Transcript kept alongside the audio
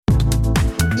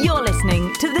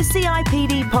to the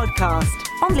CIPD podcast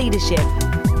on leadership.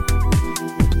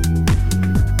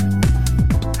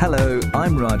 Hello,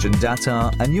 I'm Rajan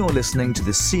Datta, and you're listening to the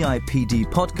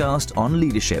CIPD podcast on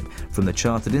leadership from the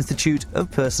Chartered Institute of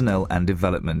Personnel and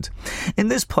Development. In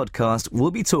this podcast,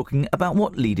 we'll be talking about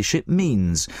what leadership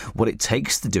means, what it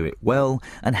takes to do it well,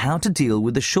 and how to deal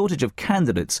with the shortage of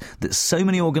candidates that so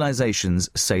many organisations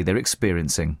say they're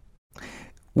experiencing.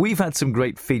 We've had some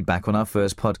great feedback on our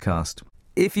first podcast.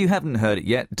 If you haven't heard it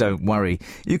yet, don't worry.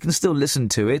 You can still listen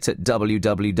to it at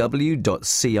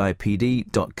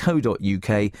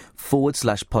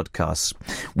www.cipd.co.uk/podcasts,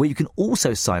 where you can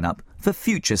also sign up for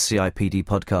future CIPD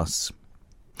podcasts.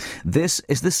 This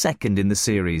is the second in the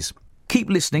series. Keep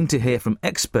listening to hear from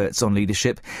experts on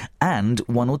leadership and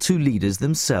one or two leaders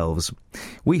themselves.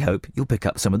 We hope you'll pick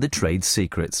up some of the trade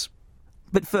secrets.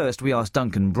 But first, we asked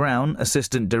Duncan Brown,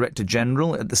 Assistant Director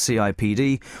General at the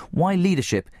CIPD, why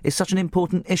leadership is such an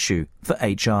important issue for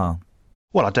HR.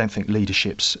 Well, I don't think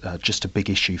leadership's just a big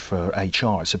issue for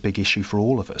HR. It's a big issue for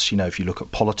all of us. You know, if you look at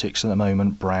politics at the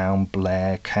moment, Brown,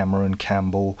 Blair, Cameron,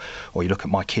 Campbell, or you look at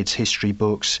my kids' history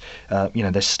books,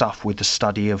 there's stuff with the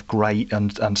study of great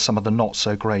and some of the not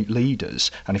so great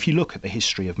leaders. And if you look at the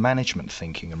history of management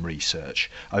thinking and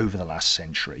research over the last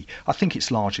century, I think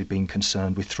it's largely been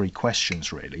concerned with three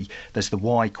questions, really. There's the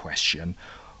why question.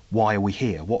 Why are we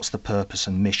here? What's the purpose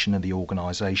and mission of the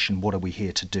organisation? What are we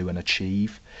here to do and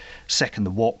achieve? Second,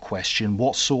 the what question.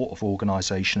 What sort of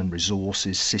organisation and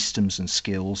resources, systems and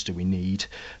skills do we need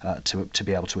to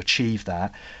be able to achieve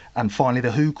that? And finally,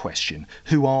 the who question.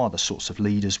 Who are the sorts of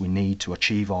leaders we need to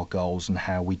achieve our goals and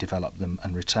how we develop them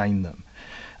and retain them?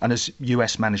 And as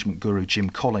US management guru Jim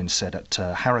Collins said at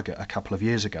Harrogate a couple of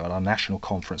years ago at our national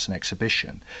conference and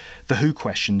exhibition, the who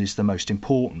question is the most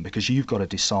important because you've got to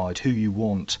decide who you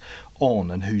want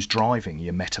on and who's driving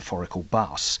your metaphorical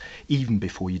bus, even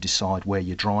before you decide where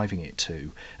you're driving it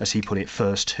to. As he put it,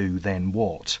 first who, then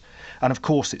what. And of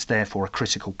course, it's therefore a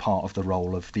critical part of the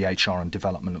role of the HR and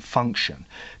development function,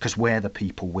 because we're the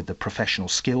people with the professional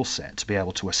skill set to be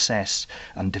able to assess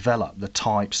and develop the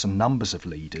types and numbers of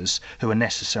leaders who are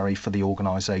necessary for the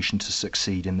organisation to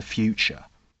succeed in the future.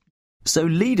 So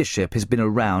leadership has been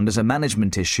around as a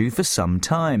management issue for some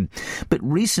time, but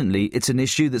recently it's an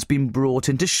issue that's been brought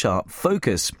into sharp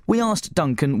focus. We asked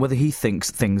Duncan whether he thinks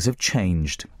things have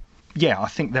changed. Yeah, I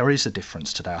think there is a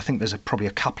difference today. I think there's probably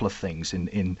a couple of things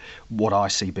in what I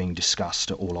see being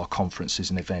discussed at all our conferences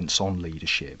and events on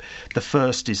leadership. The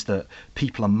first is that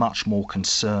people are much more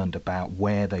concerned about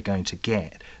where they're going to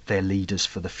get their leaders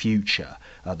for the future,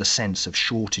 the sense of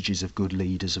shortages of good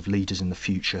leaders, of leaders in the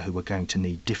future who are going to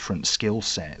need different skill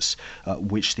sets,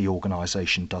 which the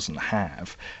organisation doesn't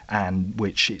have, and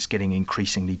which it's getting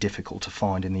increasingly difficult to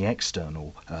find in the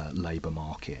external labour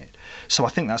market. So I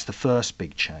think that's the first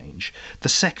big change. The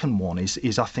second one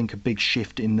is I think a big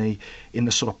shift in the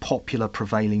sort of popular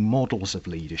prevailing models of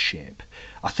leadership.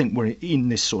 I think we're in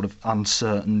this sort of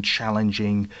uncertain,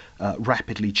 challenging,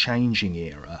 rapidly changing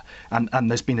era,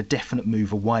 and there's been a definite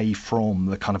move away from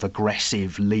the kind of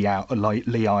aggressive Lee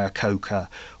Iacocca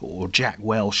or Jack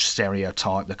Welch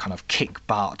stereotype, the kind of kick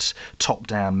butt, top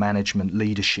down management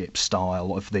leadership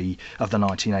style of the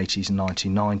 1980s and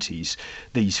 1990s.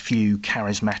 These few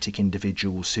charismatic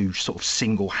individuals who sort of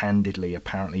single-handedly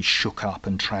apparently shook up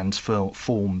and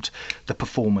transformed the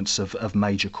performance of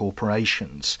major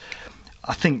corporations.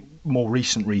 I think more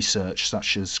recent research,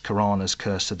 such as Khurana's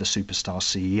Curse of the Superstar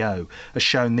CEO, has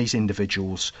shown these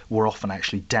individuals were often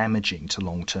actually damaging to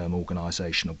long-term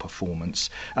organisational performance,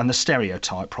 and the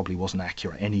stereotype probably wasn't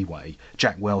accurate anyway.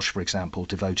 Jack Welch, for example,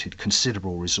 devoted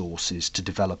considerable resources to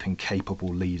developing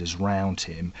capable leaders round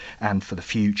him and for the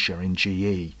future in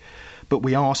GE. But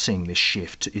we are seeing this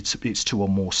shift. It's to a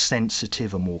more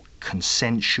sensitive, a more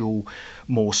consensual,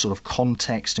 more sort of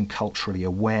context and culturally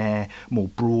aware, more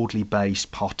broadly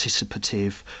based,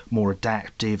 participative, more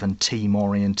adaptive and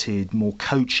team-oriented, more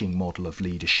coaching model of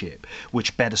leadership,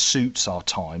 which better suits our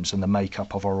times and the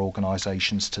makeup of our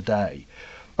organisations today.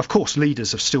 Of course,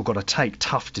 leaders have still got to take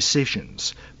tough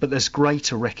decisions, but there's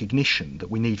greater recognition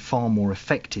that we need far more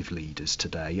effective leaders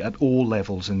today at all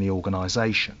levels in the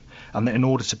organisation, and that in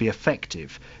order to be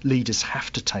effective, leaders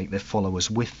have to take their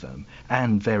followers with them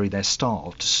and vary their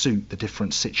style to suit the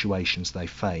different situations they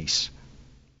face.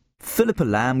 Philippa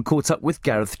Lamb caught up with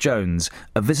Gareth Jones,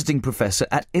 a visiting professor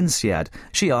at INSEAD.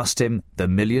 She asked him the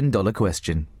million-dollar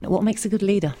question. What makes a good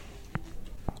leader?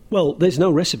 Well, there's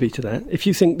no recipe to that. If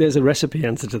you think there's a recipe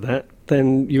answer to that,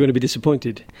 then you're going to be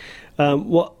disappointed.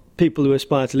 What people who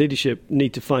aspire to leadership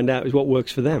need to find out is what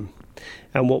works for them.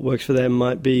 And what works for them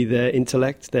might be their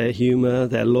intellect, their humour,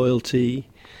 their loyalty.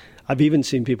 I've even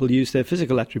seen people use their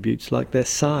physical attributes, like their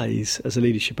size, as a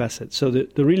leadership asset. So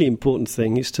the really important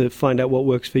thing is to find out what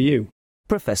works for you.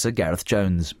 Professor Gareth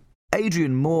Jones.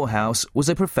 Adrian Morehouse was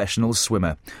a professional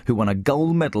swimmer who won a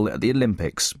gold medal at the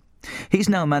Olympics. He's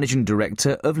now managing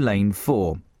director of Lane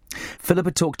 4.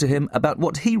 Philippa talked to him about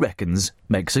what he reckons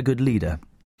makes a good leader.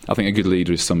 I think a good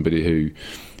leader is somebody who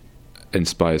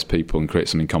inspires people and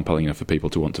creates something compelling enough for people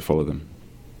to want to follow them.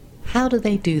 How do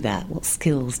they do that? What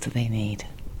skills do they need?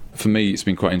 For me, it's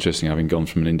been quite interesting having gone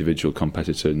from an individual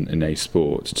competitor in a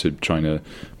sport to trying to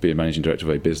be a managing director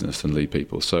of a business and lead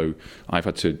people. So I've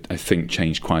had to, I think,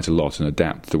 change quite a lot and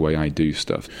adapt the way I do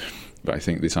stuff. But I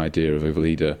think this idea of a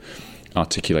leader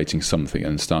articulating something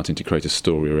and starting to create a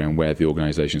story around where the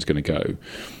organisation is going to go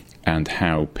and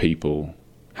how people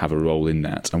have a role in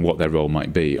that and what their role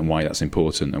might be and why that's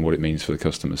important and what it means for the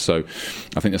customers. So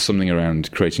I think there's something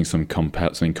around creating something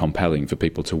compelling for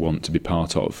people to want to be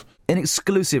part of. In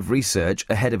exclusive research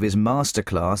ahead of his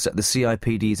masterclass at the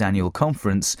CIPD's annual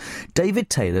conference, David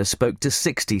Taylor spoke to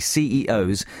 60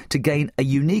 CEOs to gain a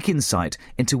unique insight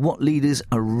into what leaders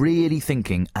are really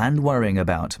thinking and worrying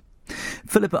about.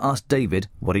 Philippa asked David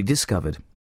what he discovered.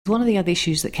 One of the other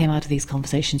issues that came out of these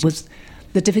conversations was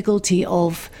the difficulty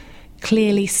of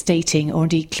clearly stating or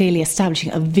indeed clearly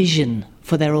establishing a vision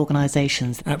for their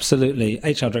organisations. Absolutely.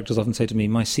 HR directors often say to me,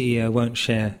 my CEO won't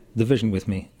share the vision with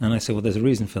me. And I say, well, there's a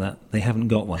reason for that. They haven't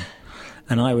got one.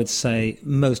 And I would say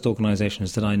most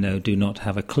organisations that I know do not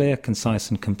have a clear, concise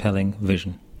and compelling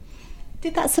vision.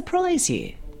 Did that surprise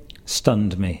you?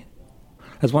 Stunned me.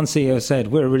 As one CEO said,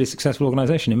 we're a really successful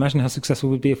organisation. Imagine how successful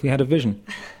we'd be if we had a vision.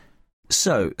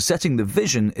 So, setting the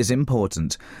vision is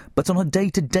important, but on a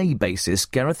day-to-day basis,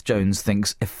 Gareth Jones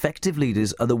thinks effective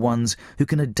leaders are the ones who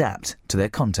can adapt to their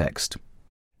context.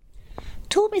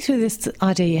 Talk me through this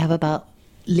idea you have about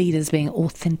leaders being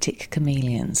authentic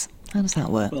chameleons. How does that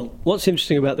work? Well, what's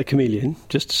interesting about the chameleon,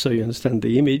 just so you understand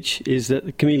the image, is that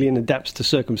the chameleon adapts to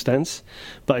circumstance,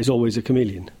 but is always a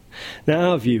chameleon.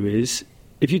 Now, our view is,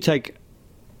 if you take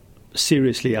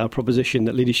seriously our proposition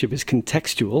that leadership is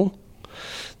contextual,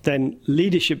 then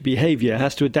leadership behaviour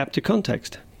has to adapt to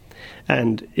context.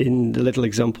 And in the little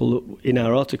example in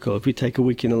our article, if we take a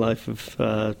week in the life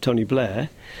of Tony Blair,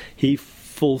 he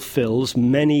fulfills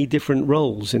many different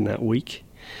roles in that week.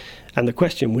 And the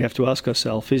question we have to ask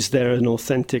ourselves, is there an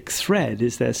authentic thread?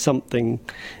 Is there something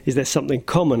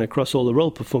common across all the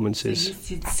role performances? So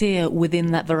you're sincere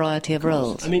within that variety of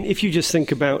roles? I mean, if you just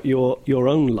think about your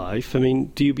own life, I mean,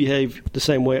 do you behave the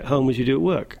same way at home as you do at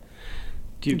work?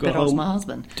 Do you go home? My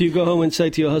husband. Do you go home and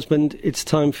say to your husband, it's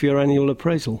time for your annual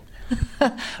appraisal?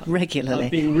 Regularly.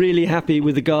 I've been really happy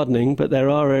with the gardening, but there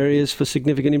are areas for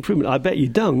significant improvement. I bet you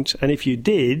don't, and if you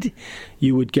did,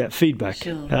 you would get feedback.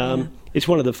 Sure, yeah. It's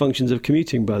one of the functions of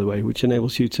commuting, by the way, which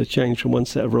enables you to change from one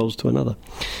set of roles to another.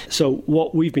 So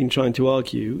what we've been trying to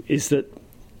argue is that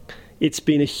it's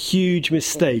been a huge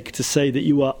mistake to say that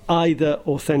you are either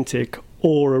authentic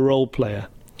or a role player.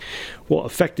 What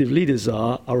effective leaders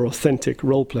are authentic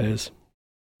role players.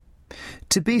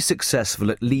 To be successful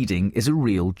at leading is a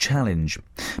real challenge.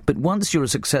 But once you're a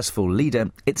successful leader,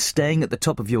 it's staying at the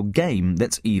top of your game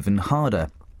that's even harder.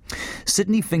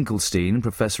 Sidney Finkelstein,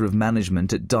 Professor of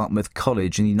Management at Dartmouth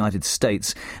College in the United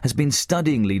States, has been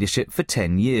studying leadership for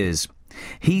 10 years.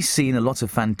 He's seen a lot of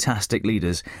fantastic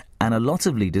leaders, and a lot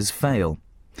of leaders fail.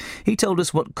 He told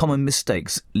us what common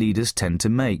mistakes leaders tend to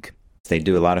make. They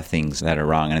do a lot of things that are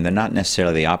wrong, and they're not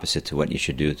necessarily the opposite to what you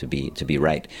should do to be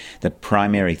right. The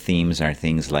primary themes are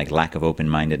things like lack of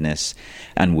open-mindedness,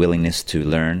 unwillingness to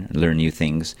learn new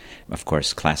things. Of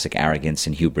course, classic arrogance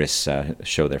and hubris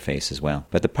show their face as well.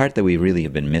 But the part that we really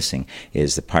have been missing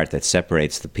is the part that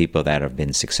separates the people that have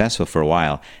been successful for a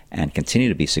while and continue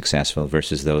to be successful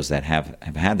versus those that have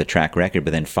had the track record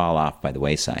but then fall off by the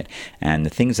wayside. And the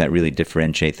things that really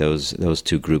differentiate those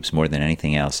two groups more than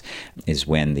anything else is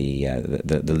when the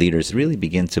leaders really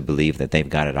begin to believe that they've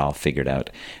got it all figured out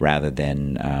rather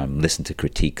than listen to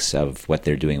critiques of what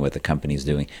they're doing, what the company's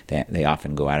doing. They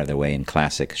often go out of their way in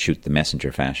classic shoot the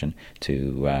messenger fashion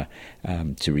to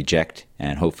reject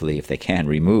and hopefully, if they can,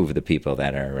 remove the people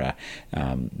that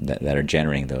are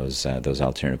generating those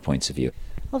alternative points of view.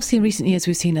 Obviously, in recent years,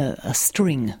 we've seen a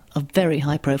string of very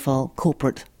high-profile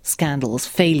corporate scandals,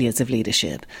 failures of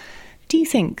leadership. Do you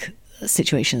think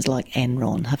situations like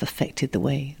Enron have affected the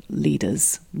way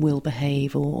leaders will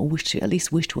behave or wish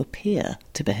to appear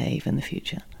to behave in the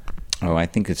future? Oh, I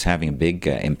think it's having a big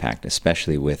impact,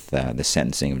 especially with the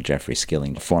sentencing of Jeffrey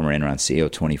Skilling, former Enron CEO.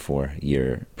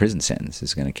 24-year prison sentence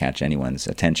is going to catch anyone's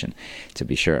attention, to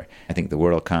be sure. I think the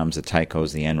WorldComs, the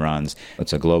Tycos, the Enrons,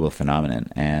 it's a global phenomenon.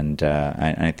 And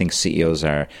I think CEOs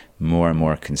are more and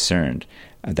more concerned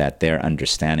that they're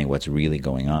understanding what's really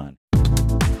going on.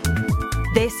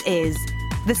 This is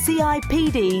the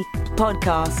CIPD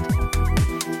podcast.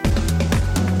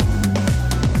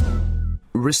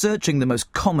 Researching the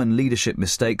most common leadership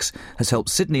mistakes has helped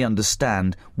Sydney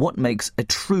understand what makes a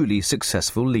truly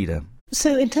successful leader.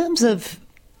 So in terms of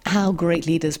how great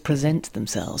leaders present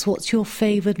themselves, what's your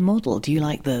favoured model? Do you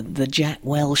like the Jack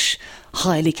Welch,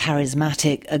 highly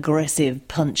charismatic, aggressive,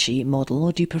 punchy model,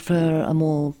 or do you prefer a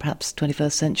more perhaps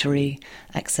 21st century,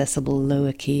 accessible,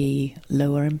 lower key,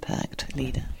 lower impact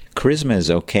leader? Charisma is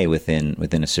okay within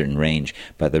a certain range,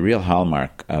 but the real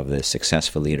hallmark of the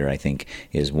successful leader, I think,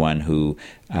 is one who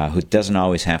doesn't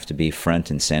always have to be front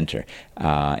and center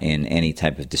in any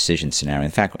type of decision scenario.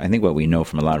 In fact, I think what we know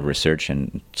from a lot of research,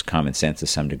 and it's common sense to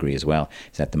some degree as well,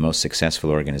 is that the most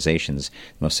successful organizations,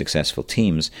 most successful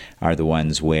teams are the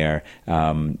ones where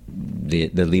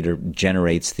the leader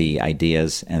generates the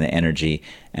ideas and the energy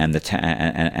and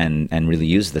and really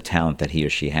uses the talent that he or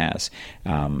she has.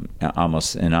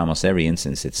 In almost every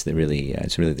instance, it's really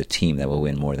the team that will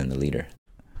win more than the leader.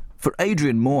 For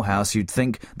Adrian Morehouse, you'd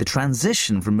think the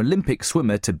transition from Olympic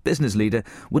swimmer to business leader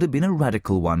would have been a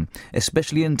radical one,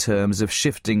 especially in terms of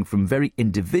shifting from very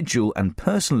individual and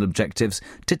personal objectives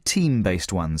to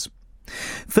team-based ones.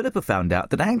 Philippa found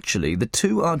out that actually the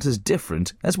two aren't as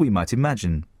different as we might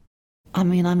imagine. I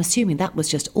mean, I'm assuming that was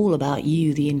just all about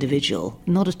you, the individual,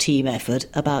 not a team effort,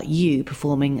 about you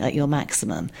performing at your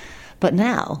maximum. But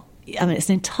now, I mean, it's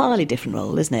an entirely different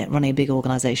role, isn't it, running a big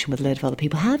organisation with a load of other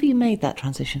people. How have you made that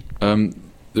transition?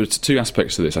 There's two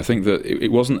aspects to this. I think that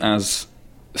it wasn't as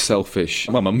selfish.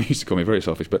 Well, my mum used to call me very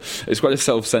selfish, but it's quite a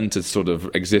self-centred sort of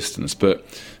existence. But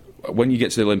when you get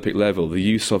to the Olympic level, the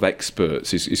use of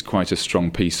experts is quite a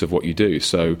strong piece of what you do.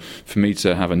 So for me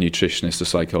to have a nutritionist, a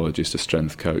psychologist, a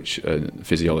strength coach, a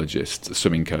physiologist, a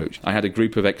swimming coach, I had a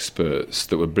group of experts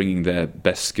that were bringing their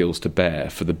best skills to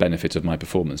bear for the benefit of my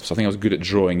performance. So I think I was good at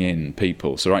drawing in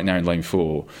people. So right now in Lane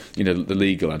 4, the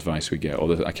legal advice we get,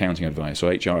 or the accounting advice, or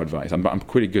HR advice, I'm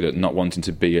pretty good at not wanting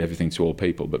to be everything to all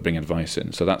people, but bring advice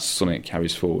in. So that's something that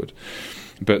carries forward.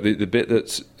 But the bit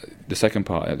that's the second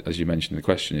part, as you mentioned in the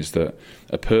question, is that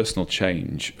a personal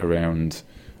change around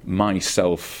my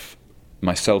selfish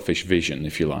vision,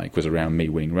 if you like, was around me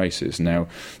winning races. Now,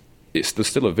 there's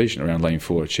still a vision around Lane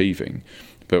 4 achieving,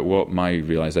 but what my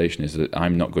realisation is that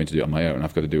I'm not going to do it on my own.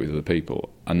 I've got to do it with other people.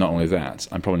 And not only that,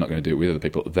 I'm probably not going to do it with other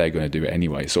people. They're going to do it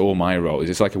anyway. So all my role is,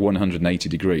 it's like a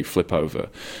 180-degree flip over.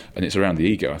 And it's around the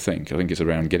ego, I think. I think it's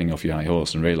around getting off your high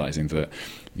horse and realising that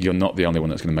you're not the only one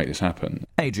that's going to make this happen.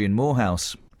 Adrian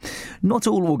Morehouse. Not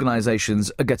all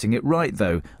organisations are getting it right,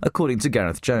 though, according to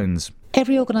Gareth Jones.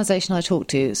 Every organisation I talk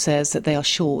to says that they are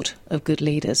short of good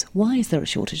leaders. Why is there a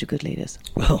shortage of good leaders?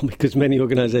 Well, because many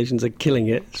organisations are killing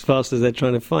it as fast as they're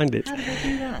trying to find it. How do they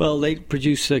do that? Well, they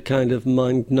produce a kind of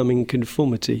mind-numbing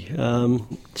conformity.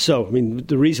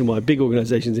 The reason why big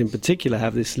organisations in particular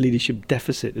have this leadership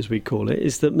deficit, as we call it,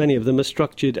 is that many of them are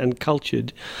structured and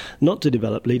cultured not to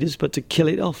develop leaders, but to kill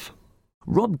it off.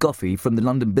 Rob Goffey from the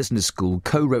London Business School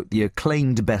co-wrote the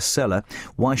acclaimed bestseller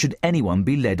Why Should Anyone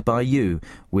Be Led By You?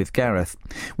 With Gareth.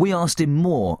 We asked him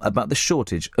more about the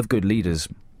shortage of good leaders.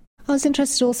 I was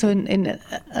interested also in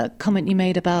a comment you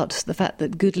made about the fact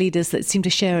that good leaders that seem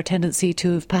to share a tendency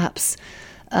to have perhaps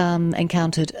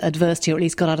encountered adversity, or at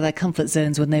least got out of their comfort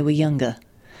zones when they were younger.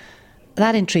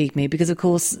 That intrigued me because, of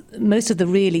course, most of the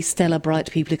really stellar,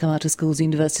 bright people who come out of schools and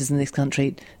universities in this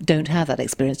country don't have that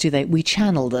experience, do they? We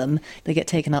channel them, they get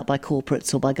taken up by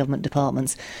corporates or by government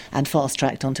departments and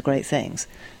fast-tracked onto great things.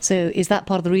 So is that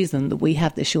part of the reason that we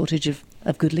have this shortage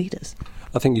of good leaders?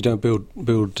 I think you don't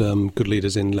build good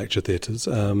leaders in lecture theatres.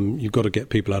 You've got to get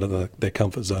people out of their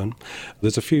comfort zone.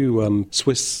 There's a few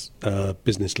Swiss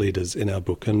business leaders in our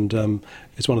book, and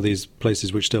it's one of these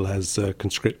places which still has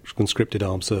conscripted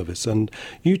armed service. And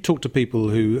you talk to people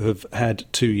who have had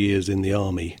 2 years in the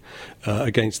army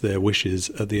against their wishes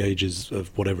at the ages of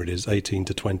whatever it is, 18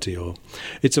 to 20.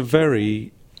 It's a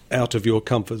very out of your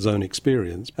comfort zone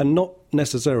experience, and not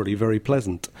necessarily very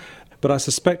pleasant. But I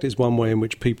suspect it's one way in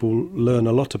which people learn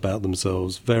a lot about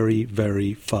themselves very,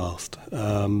 very fast.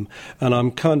 And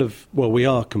I'm we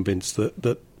are convinced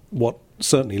that what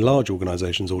certainly large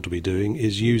organisations ought to be doing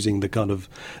is using the kind of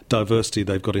diversity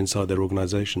they've got inside their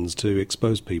organisations to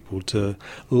expose people to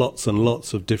lots and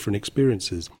lots of different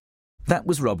experiences. That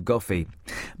was Rob Goffey.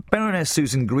 Baroness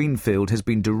Susan Greenfield has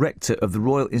been Director of the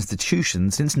Royal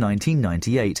Institution since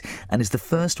 1998 and is the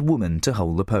first woman to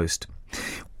hold the post.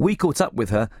 We caught up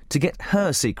with her to get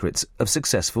her secrets of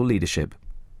successful leadership.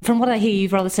 From what I hear,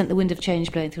 you've rather sent the wind of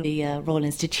change blowing through the Royal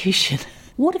Institution.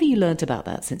 What have you learnt about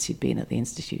that since you've been at the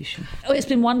institution? Oh, it's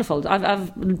been wonderful.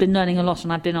 I've been learning a lot,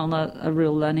 and I've been on a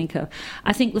real learning curve.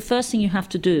 I think the first thing you have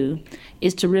to do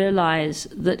is to realise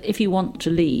that if you want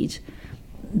to lead,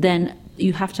 then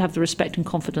you have to have the respect and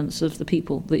confidence of the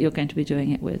people that you're going to be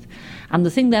doing it with. And the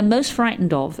thing they're most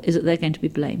frightened of is that they're going to be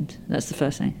blamed. That's the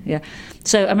first thing, yeah.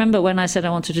 So I remember when I said I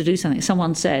wanted to do something,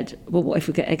 someone said, well, what if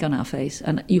we get egg on our face?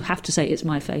 And you have to say, it's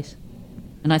my face.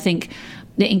 And I think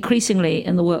that increasingly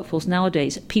in the workforce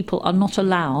nowadays, people are not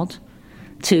allowed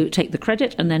to take the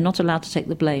credit and they're not allowed to take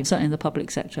the blame, certainly in the public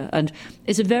sector. And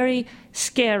it's a very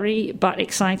scary but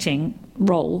exciting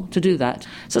role to do that.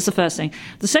 So that's the first thing.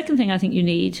 The second thing I think you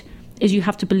need is you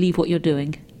have to believe what you're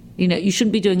doing. You know, you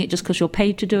shouldn't be doing it just because you're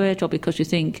paid to do it or because you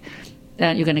think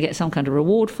you're going to get some kind of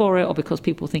reward for it or because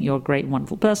people think you're a great and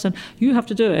wonderful person. You have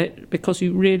to do it because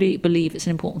you really believe it's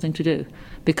an important thing to do.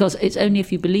 Because it's only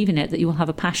if you believe in it that you will have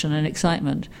a passion and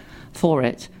excitement for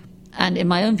it. And in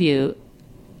my own view,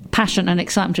 passion and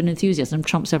excitement and enthusiasm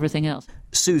trumps everything else.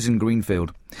 Susan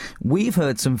Greenfield. We've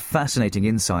heard some fascinating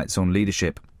insights on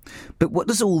leadership. But what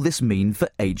does all this mean for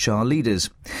HR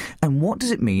leaders? And what does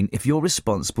it mean if you're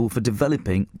responsible for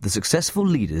developing the successful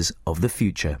leaders of the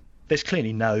future? There's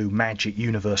clearly no magic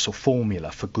universal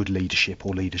formula for good leadership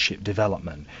or leadership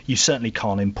development. You certainly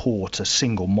can't import a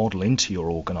single model into your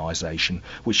organisation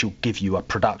which will give you a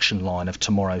production line of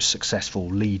tomorrow's successful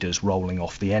leaders rolling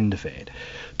off the end of it.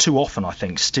 Too often, I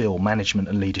think, still management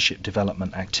and leadership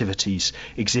development activities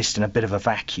exist in a bit of a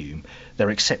vacuum. They're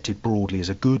accepted broadly as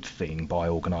a good thing by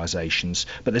organisations,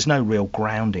 but there's no real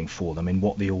grounding for them in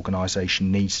what the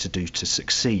organisation needs to do to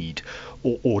succeed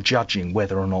or judging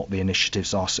whether or not the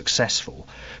initiatives are successful.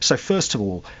 So first of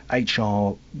all,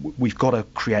 HR, we've got to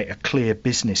create a clear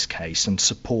business case and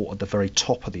support at the very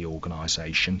top of the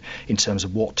organisation in terms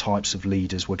of what types of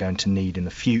leaders we're going to need in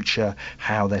the future,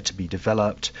 how they're to be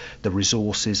developed, the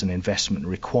resources and investment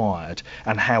required,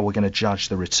 and how we're going to judge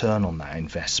the return on that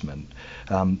investment.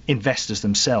 Investors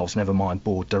themselves, never mind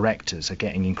board directors, are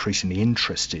getting increasingly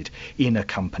interested in a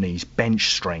company's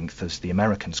bench strength, as the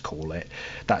Americans call it.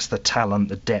 That's the talent,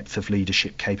 the depth of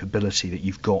leadership capability that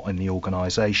you've got in the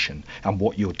organisation and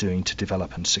what you're doing to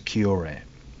develop and secure it.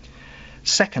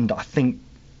 Second, I think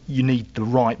you need the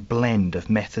right blend of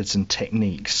methods and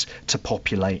techniques to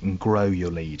populate and grow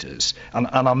your leaders. And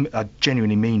I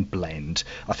genuinely mean blend.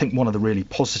 I think one of the really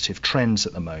positive trends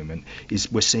at the moment is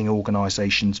we're seeing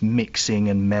organisations mixing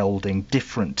and melding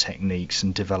different techniques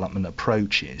and development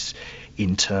approaches,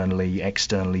 internally,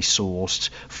 externally sourced,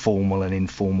 formal and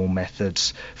informal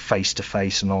methods,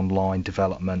 face-to-face and online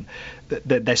development.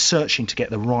 They're searching to get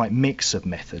the right mix of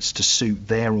methods to suit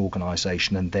their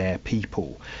organisation and their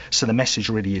people. So the message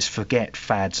really is forget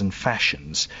fads and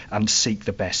fashions and seek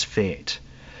the best fit.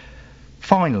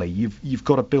 Finally, you've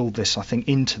got to build this, I think,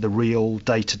 into the real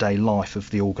day-to-day life of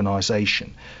the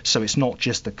organisation. So it's not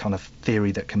just the kind of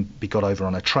theory that can be got over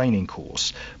on a training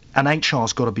course. And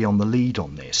HR's got to be on the lead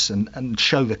on this and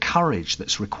show the courage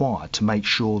that's required to make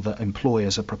sure that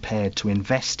employers are prepared to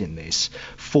invest in this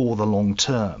for the long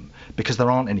term, because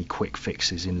there aren't any quick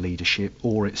fixes in leadership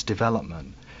or its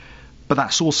development. But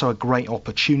that's also a great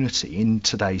opportunity in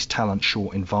today's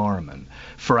talent-short environment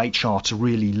for HR to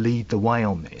really lead the way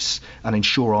on this and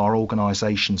ensure our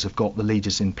organisations have got the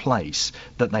leaders in place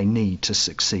that they need to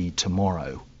succeed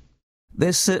tomorrow.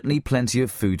 There's certainly plenty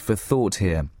of food for thought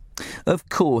here. Of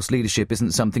course, leadership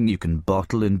isn't something you can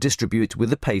bottle and distribute with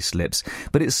the payslips,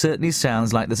 but it certainly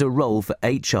sounds like there's a role for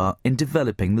HR in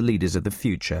developing the leaders of the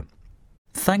future.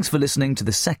 Thanks for listening to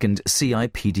the second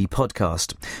CIPD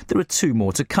podcast. There are 2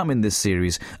 more to come in this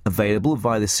series, available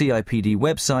via the CIPD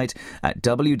website at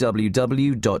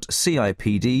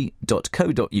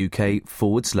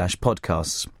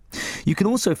www.cipd.co.uk/podcasts. You can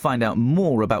also find out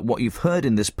more about what you've heard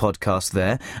in this podcast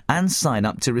there and sign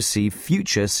up to receive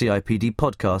future CIPD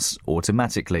podcasts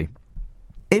automatically.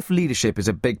 If leadership is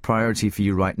a big priority for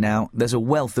you right now, there's a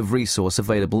wealth of resource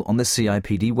available on the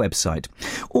CIPD website.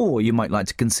 Or you might like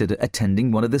to consider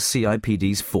attending one of the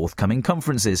CIPD's forthcoming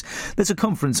conferences. There's a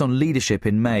conference on leadership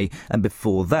in May, and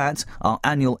before that, our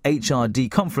annual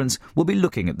HRD conference will be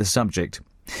looking at the subject.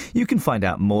 You can find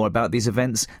out more about these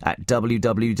events at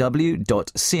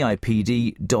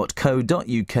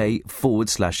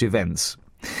www.cipd.co.uk/events.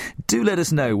 Do let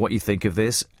us know what you think of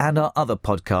this and our other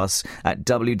podcasts at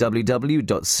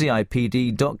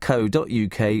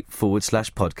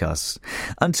www.cipd.co.uk/podcasts.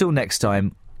 Until next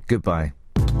time, Goodbye.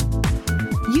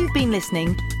 You've been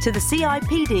listening to the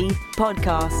CIPD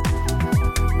podcast.